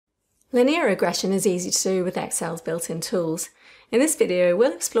Linear regression is easy to do with Excel's built-in tools. In this video,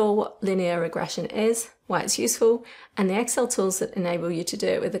 we'll explore what linear regression is, why it's useful, and the Excel tools that enable you to do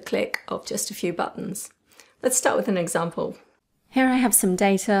it with a click of just a few buttons. Let's start with an example. Here I have some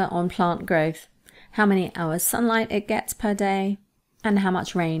data on plant growth, how many hours sunlight it gets per day, and how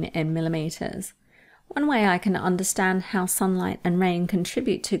much rain in millimeters. One way I can understand how sunlight and rain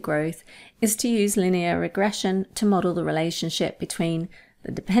contribute to growth is to use linear regression to model the relationship between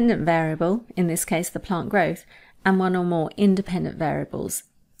the dependent variable, in this case the plant growth, and one or more independent variables.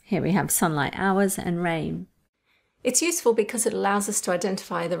 Here we have sunlight hours and rain. It's useful because it allows us to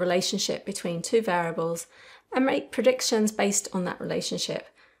identify the relationship between two variables and make predictions based on that relationship.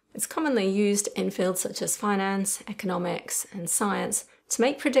 It's commonly used in fields such as finance, economics, and science to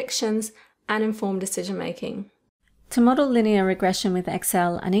make predictions and inform decision making. To model linear regression with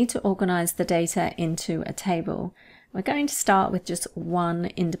Excel, I need to organize the data into a table. We're going to start with just one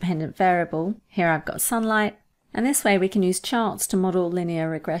independent variable. Here I've got sunlight, and this way we can use charts to model linear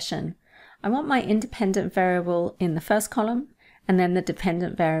regression. I want my independent variable in the first column and then the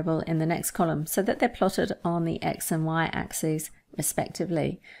dependent variable in the next column so that they're plotted on the X and Y axes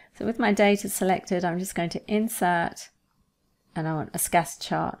respectively. So with my data selected, I'm just going to insert, and I want a scatter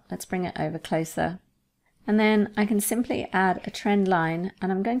chart. Let's bring it over closer. And then I can simply add a trend line,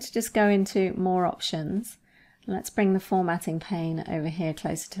 and I'm going to just go into more options. Let's bring the formatting pane over here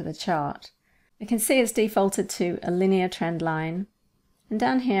closer to the chart. You can see it's defaulted to a linear trend line. And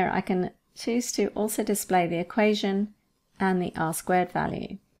down here I can choose to also display the equation and the R-squared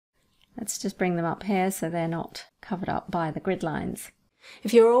value. Let's just bring them up here so they're not covered up by the grid lines.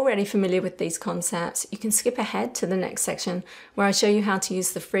 If you're already familiar with these concepts, you can skip ahead to the next section where I show you how to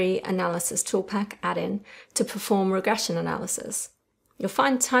use the free Analysis Toolpak add-in to perform regression analysis. You'll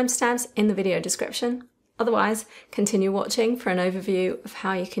find timestamps in the video description. Otherwise, continue watching for an overview of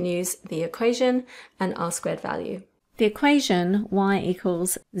how you can use the equation and R-squared value. The equation y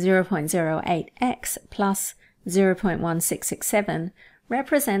equals 0.08x plus 0.1667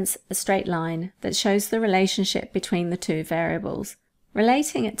 represents a straight line that shows the relationship between the two variables.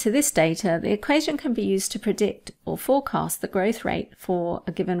 Relating it to this data, the equation can be used to predict or forecast the growth rate for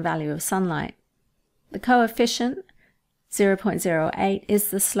a given value of sunlight. The coefficient 0.08 is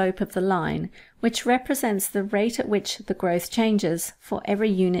the slope of the line, which represents the rate at which the growth changes for every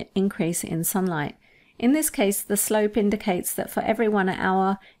unit increase in sunlight. In this case, the slope indicates that for every 1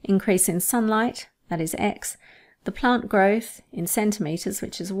 hour increase in sunlight, that is x, the plant growth in centimeters,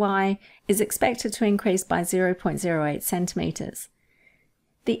 which is y, is expected to increase by 0.08 centimeters.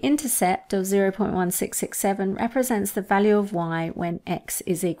 The intercept of 0.1667 represents the value of y when x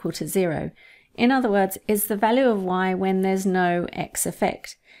is equal to 0. In other words, is the value of y when there's no x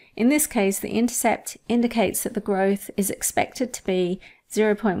effect. In this case, the intercept indicates that the growth is expected to be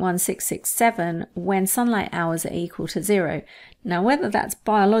 0.1667 when sunlight hours are equal to 0. Now, whether that's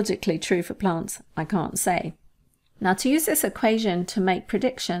biologically true for plants, I can't say. Now, to use this equation to make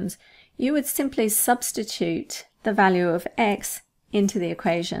predictions, you would simply substitute the value of x into the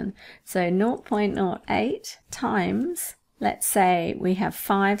equation. So 0.08 times, let's say we have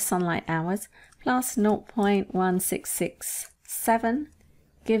 5 sunlight hours, plus 0.1667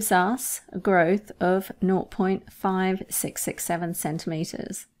 gives us a growth of 0.5667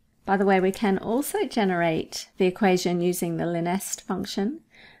 centimeters. By the way, we can also generate the equation using the linest function.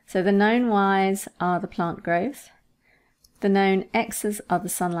 So the known y's are the plant growth, the known x's are the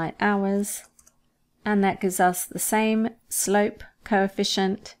sunlight hours, and that gives us the same slope,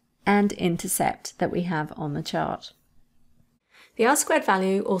 coefficient, and intercept that we have on the chart. The R-squared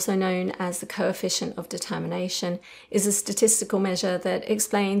value, also known as the coefficient of determination, is a statistical measure that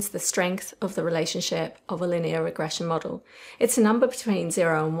explains the strength of the relationship of a linear regression model. It's a number between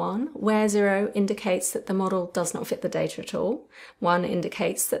 0 and 1, where 0 indicates that the model does not fit the data at all. 1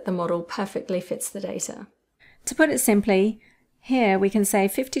 indicates that the model perfectly fits the data. To put it simply, here we can say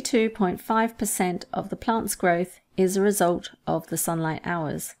 52.5% of the plant's growth is a result of the sunlight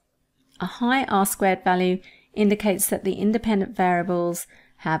hours. A high R-squared value indicates that the independent variables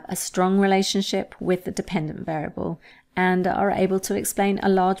have a strong relationship with the dependent variable and are able to explain a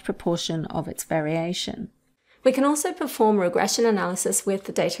large proportion of its variation. We can also perform regression analysis with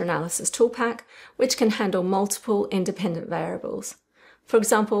the Data Analysis Toolpak, which can handle multiple independent variables. For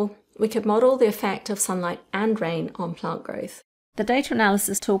example, we could model the effect of sunlight and rain on plant growth. The Data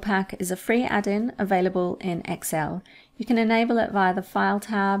Analysis Toolpak is a free add-in available in Excel. You can enable it via the File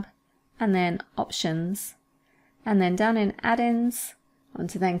tab and then Options. And then down in Add-ins, I want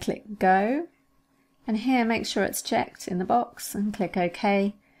to then click Go. And here make sure it's checked in the box and click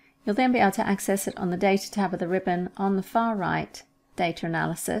OK. You'll then be able to access it on the Data tab of the ribbon on the far right, Data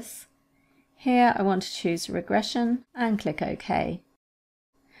Analysis. Here I want to choose regression and click OK.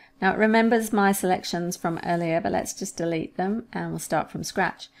 Now it remembers my selections from earlier, but let's just delete them and we'll start from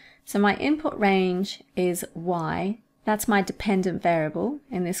scratch. So my input range is Y. That's my dependent variable,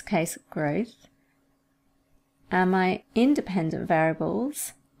 in this case growth. And my independent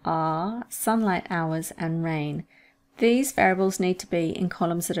variables are sunlight hours and rain. These variables need to be in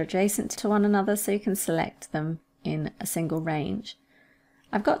columns that are adjacent to one another, so you can select them in a single range.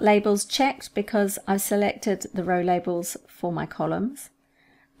 I've got labels checked because I've selected the row labels for my columns.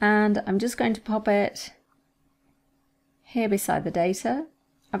 And I'm just going to pop it here beside the data.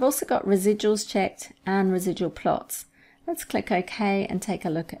 I've also got residuals checked and residual plots. Let's click OK and take a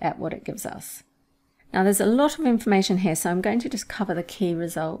look at what it gives us. Now there's a lot of information here, so I'm going to just cover the key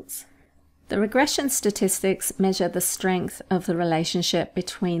results. The regression statistics measure the strength of the relationship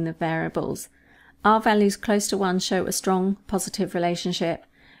between the variables. R values close to 1 show a strong positive relationship,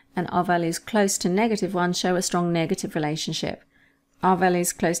 and R values close to -1 show a strong negative relationship. R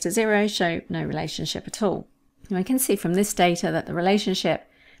values close to 0 show no relationship at all. And we can see from this data that the relationship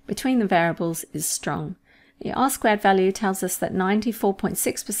between the variables is strong. The R-squared value tells us that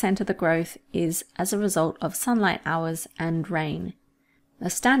 94.6% of the growth is as a result of sunlight hours and rain. The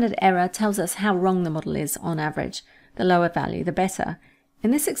standard error tells us how wrong the model is on average. The lower value, the better. In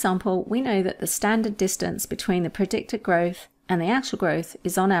this example, we know that the standard distance between the predicted growth and the actual growth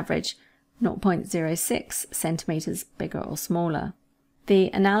is on average 0.06 centimeters bigger or smaller. The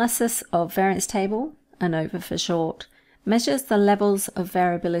analysis of variance table, ANOVA for short, measures the levels of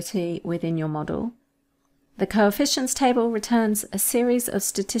variability within your model. The coefficients table returns a series of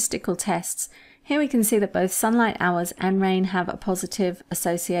statistical tests. Here we can see that both sunlight hours and rain have a positive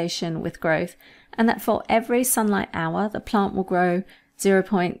association with growth, and that for every sunlight hour the plant will grow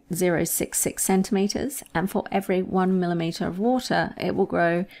 0.066 centimeters, and for every 1 millimeter of water it will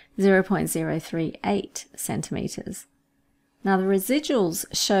grow 0.038 centimeters. Now the residuals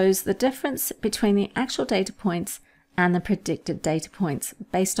shows the difference between the actual data points and the predicted data points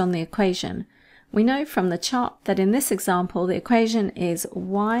based on the equation. We know from the chart that in this example the equation is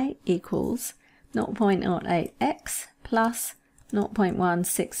y equals 0.08x plus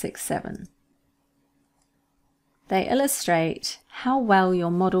 0.1667. They illustrate how well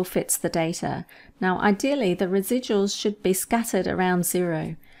your model fits the data. Now ideally the residuals should be scattered around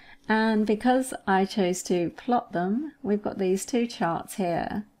 0. And because I chose to plot them, we've got these two charts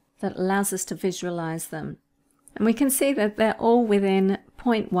here that allows us to visualize them. And we can see that they're all within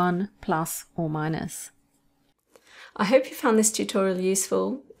 0.1 plus or minus. I hope you found this tutorial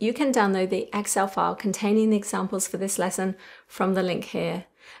useful. You can download the Excel file containing the examples for this lesson from the link here.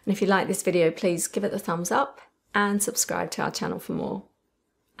 And if you like this video, please give it a thumbs up and subscribe to our channel for more.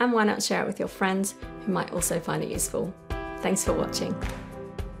 And why not share it with your friends who might also find it useful. Thanks for watching.